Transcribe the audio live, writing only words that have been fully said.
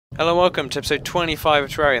Hello and welcome to episode 25 of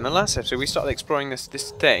Terraria. In the last episode we started exploring this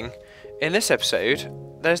thing. In this episode,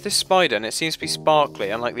 there's this spider and it seems to be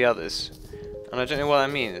sparkly unlike the others. And I don't know what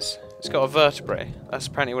that means. It's got a vertebrae. That's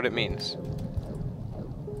apparently what it means.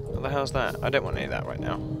 What the hell's that? I don't want any of that right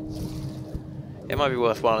now. It might be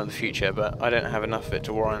worthwhile in the future, but I don't have enough of it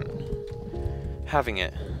to warrant having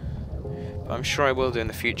it. But I'm sure I will do in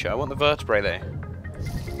the future. I want the vertebrae though.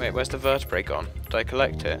 Wait, where's the vertebrae gone? Did I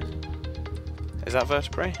collect it? Is that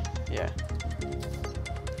vertebrae? Yeah.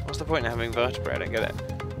 What's the point in having vertebrae? I don't get it.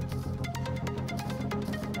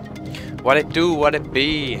 What it do? What it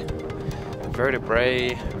be?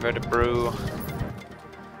 Vertebrae, vertebrew.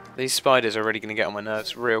 These spiders are really going to get on my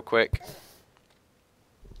nerves real quick.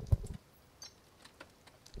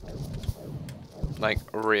 Like,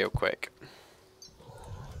 real quick.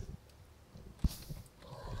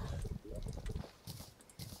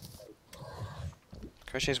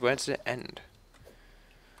 Question is, where does it end?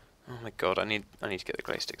 Oh my god, I need to get the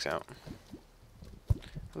glow sticks out.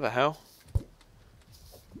 What the hell?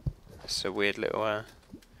 That's a weird little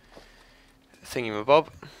thingy-mabob.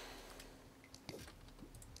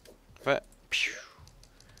 What?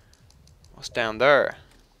 What's down there?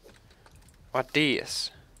 What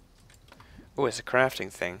this? Oh, it's a crafting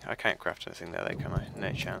thing. I can't craft anything there, can I?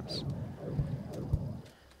 No chance.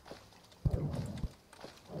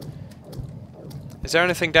 Is there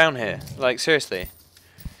anything down here? Like, seriously?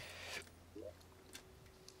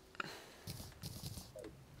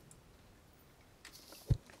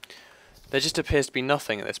 There just appears to be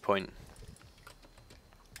nothing at this point.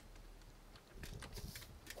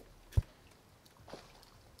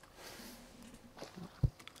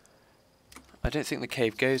 I don't think the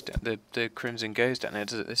cave goes down, the crimson goes down here,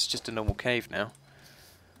 does it? It's just a normal cave now.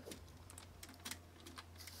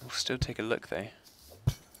 We'll still take a look though.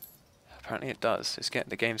 Apparently it does.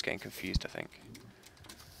 The game's getting confused, I think.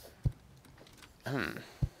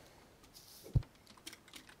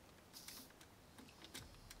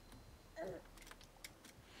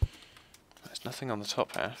 There's nothing on the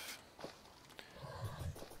top half.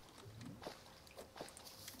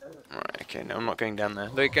 Right, okay, no, I'm not going down there.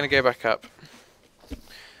 They're going to go back up.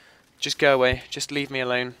 Just go away. Just leave me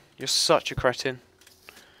alone. You're such a cretin.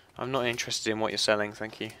 I'm not interested in what you're selling,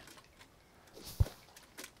 thank you.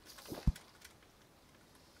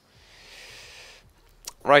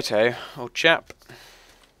 Righto, old chap.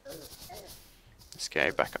 Let's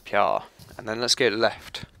go back up here. And then let's go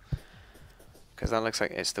left. Because that looks like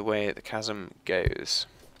it's the way the chasm goes.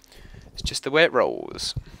 It's just the way it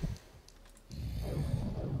rolls.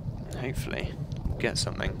 Hopefully, we'll get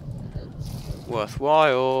something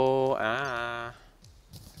worthwhile. I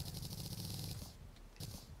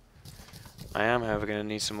am, however, going to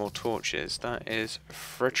need some more torches. That is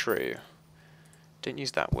for true. Didn't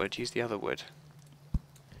use that wood, use the other wood.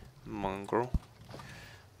 Mongrel.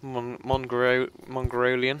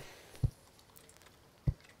 Mongolian.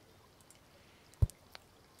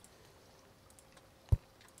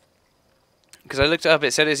 Because I looked it up,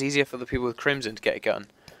 it said it's easier for the people with crimson to get a gun.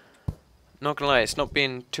 Not gonna lie, it's not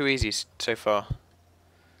been too easy so far.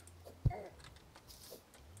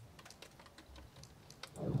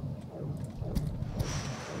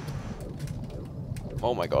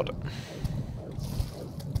 Oh my god.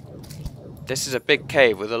 This is a big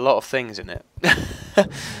cave with a lot of things in it.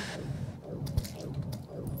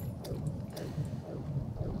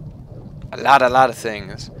 a lot of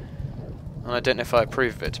things. And I don't know if I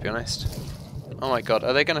approve of it, to be honest. Oh my god,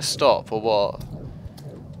 are they going to stop or what?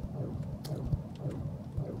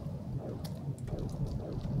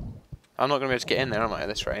 I'm not going to be able to get in there, am I, at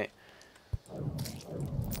this rate?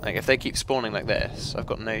 Like, if they keep spawning like this, I've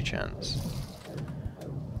got no chance.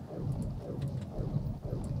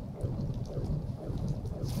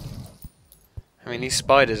 I mean, these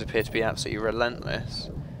spiders appear to be absolutely relentless.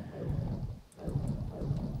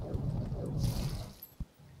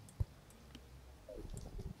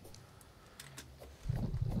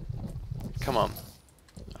 Come on.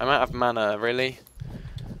 I'm out of mana, really?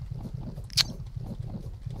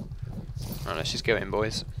 Alright, let's just go in,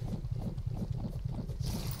 boys.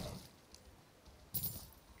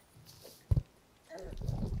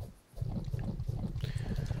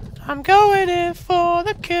 I'm going in for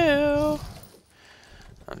the kill.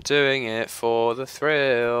 I'm doing it for the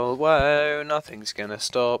thrill. Whoa, nothing's gonna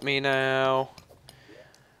stop me now.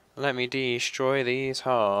 Let me destroy these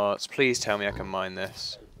hearts. Please tell me I can mine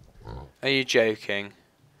this. Are you joking?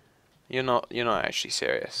 You're not actually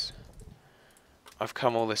serious. I've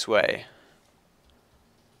come all this way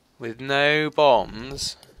with no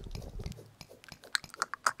bombs.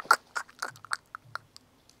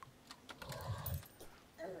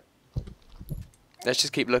 Let's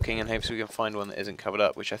just keep looking and hope we can find one that isn't covered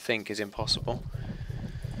up, which I think is impossible.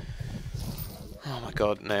 Oh my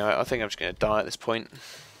god, no, I think I'm just going to die at this point.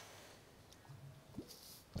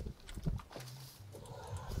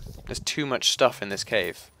 There's too much stuff in this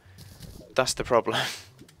cave. That's the problem.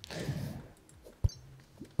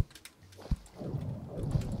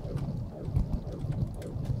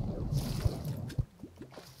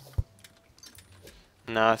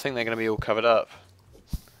 No, I think they're going to be all covered up.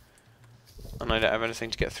 And I don't have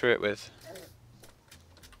anything to get through it with.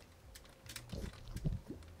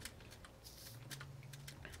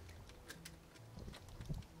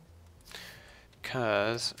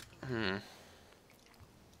 Because...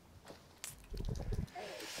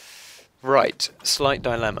 Right, slight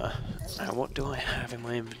dilemma. Now, what do I have in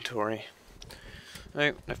my inventory?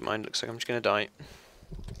 Oh, never mind, looks like I'm just going to die.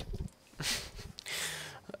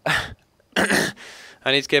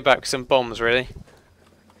 I need to get back with some bombs, really.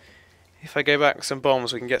 If I go back with some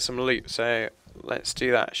bombs, we can get some loot, so let's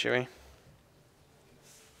do that, shall we?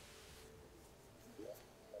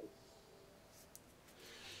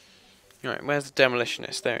 Right, where's the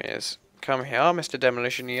demolitionist? There he is. Come here, Mr.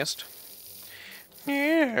 Demolitionist.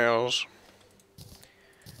 Yes.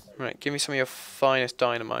 Right, give me some of your finest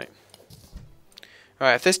dynamite.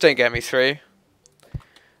 Right, if this don't get me through,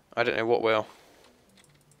 I don't know what will.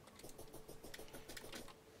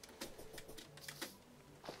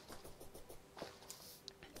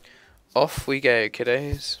 Off we go,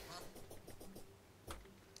 kiddos.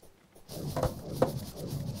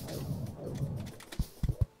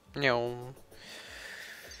 No.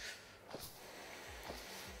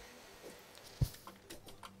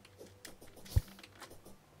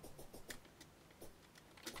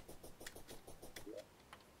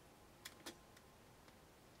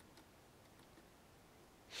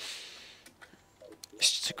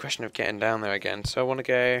 It's just a question of getting down there again. So I want to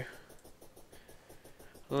go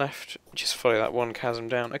left, just follow that one chasm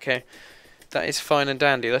down. Okay, that is fine and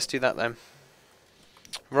dandy. Let's do that then.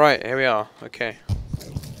 Right, here we are. Okay.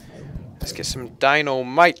 Let's get some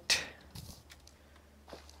dynamite.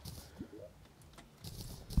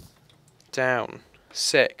 Down.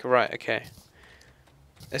 Sick. Right, okay.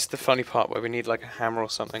 This is the funny part where we need like a hammer or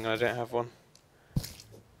something and I don't have one.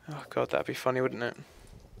 Oh god, that'd be funny, wouldn't it?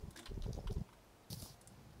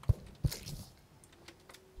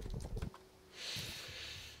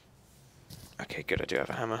 Okay, good, I do have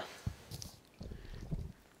a hammer.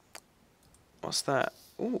 What's that?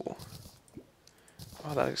 Ooh.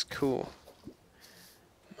 Oh, that looks cool.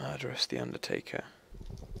 Murderous the Undertaker.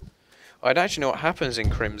 Oh, I don't actually know what happens in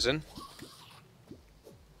Crimson.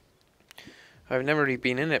 I've never really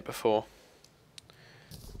been in it before.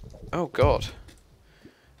 Oh god.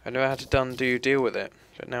 I know how to deal with it,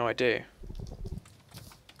 but now I do.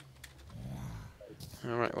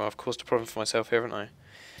 Alright, well I've caused a problem for myself here, haven't I?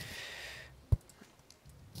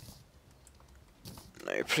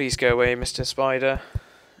 No, please go away, Mr. Spider.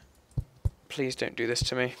 Please don't do this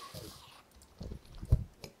to me.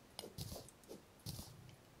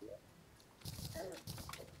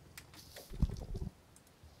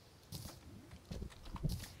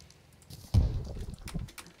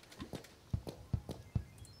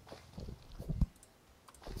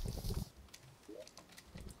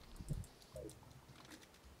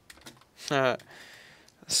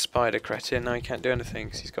 Spider cretin, now he can't do anything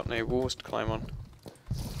because he's got no walls to climb on.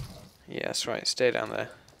 Yeah, that's right, stay down there.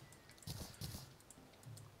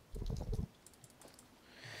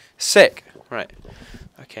 Sick! Right,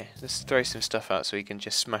 okay, let's throw some stuff out so we can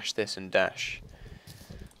just smash this and dash.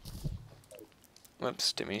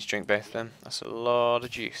 Whoops, didn't mean to drink both of them. That's a lot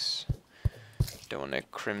of juice. Don't want no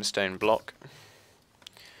crimstone block.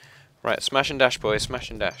 Right, smash and dash, boys, smash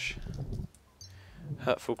and dash.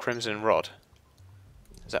 Hurtful crimson rod.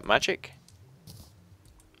 Is that magic?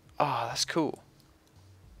 Ah, oh, that's cool.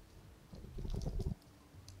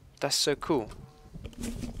 That's so cool.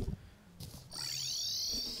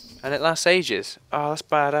 And it lasts ages. Oh, that's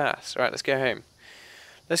badass. Right, let's go home.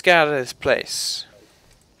 Let's get out of this place.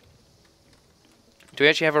 Do we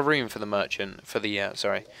actually have a room for the merchant? For the,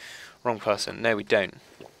 sorry, wrong person. No, we don't.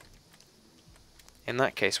 In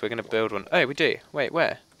that case, we're going to build one. Oh, we do. Wait,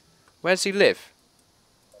 where? Where does he live?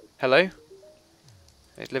 Hello?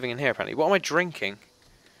 He's living in here, apparently. What am I drinking?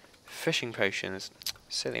 Fishing potions.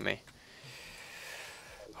 Silly me.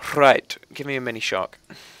 Right, give me a mini shark.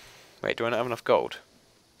 Wait, do I not have enough gold?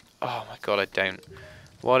 Oh my god, I don't.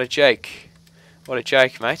 What a joke. What a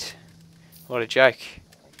joke, mate. What a joke.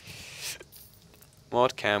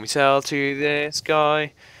 What can we sell to this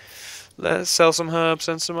guy? Let's sell some herbs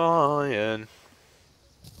and some iron.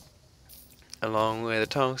 Along with a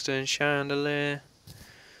tungsten chandelier.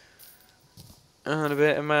 And a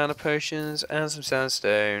bit of mana potions and some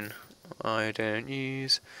sandstone. I don't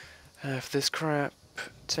use half this crap.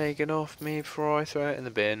 Take it off me before I throw it in the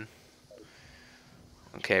bin.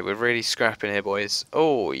 Okay, we're really scrapping here, boys.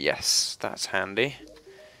 Oh, yes, that's handy.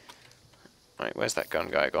 Right, where's that gun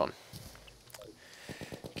guy gone?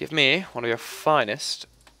 Give me one of your finest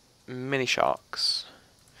mini sharks.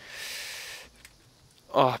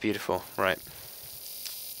 Oh, beautiful. Right.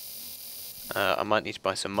 I might need to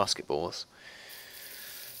buy some musket balls.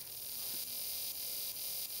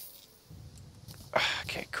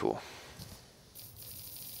 Okay, cool.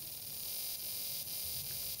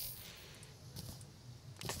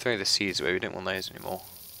 Throw the seeds away, we don't want those anymore.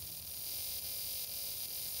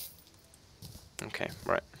 Okay,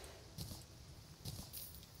 right.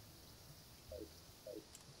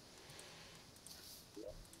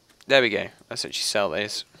 There we go. Let's actually sell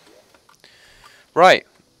those. Right,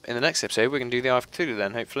 in the next episode we're going to do the Eye of Cthulhu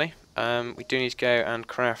then, hopefully. We do need to go and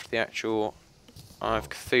craft the actual Eye of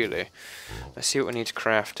Cthulhu. Let's see what we need to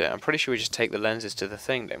craft it. I'm pretty sure we just take the lenses to the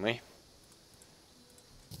thing, don't we?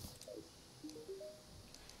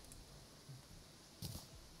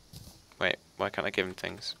 Wait, why can't I give him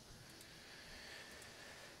things?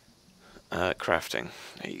 Crafting.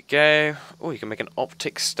 There you go. Oh, you can make an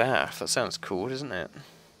optic staff. That sounds cool, doesn't it?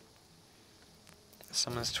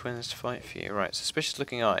 Summons twins to fight for you. Right, suspicious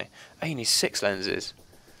looking eye. Oh, you need 6 lenses.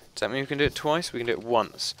 Does that mean we can do it twice? We can do it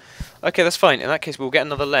once. Okay, that's fine. In that case, we'll get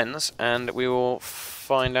another lens, and we will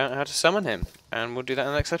find out how to summon him. And we'll do that in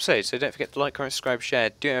the next episode. So don't forget to like, comment, subscribe,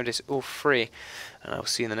 share. Do it, it's all free. And I will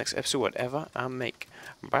see you in the next episode, whatever I make.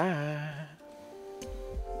 Bye.